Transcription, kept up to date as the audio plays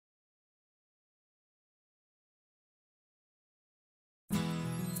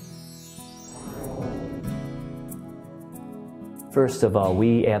First of all,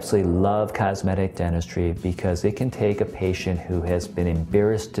 we absolutely love cosmetic dentistry because it can take a patient who has been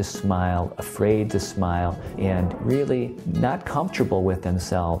embarrassed to smile, afraid to smile, and really not comfortable with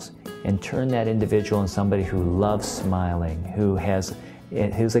themselves, and turn that individual into somebody who loves smiling,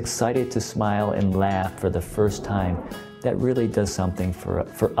 who's excited to smile and laugh for the first time. That really does something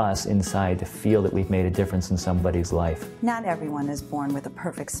for us inside to feel that we've made a difference in somebody's life. Not everyone is born with a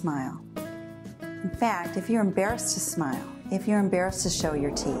perfect smile. In fact, if you're embarrassed to smile, if you're embarrassed to show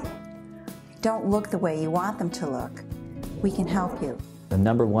your teeth, don't look the way you want them to look, we can help you. The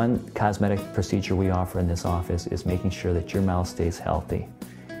number one cosmetic procedure we offer in this office is making sure that your mouth stays healthy.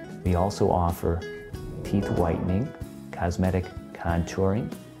 We also offer teeth whitening, cosmetic contouring,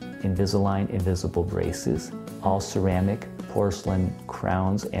 Invisalign invisible braces, all ceramic porcelain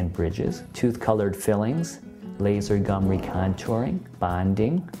crowns and bridges, tooth-colored fillings, laser gum recontouring,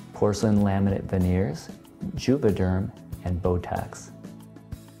 bonding, porcelain laminate veneers, Juvederm, and Botox.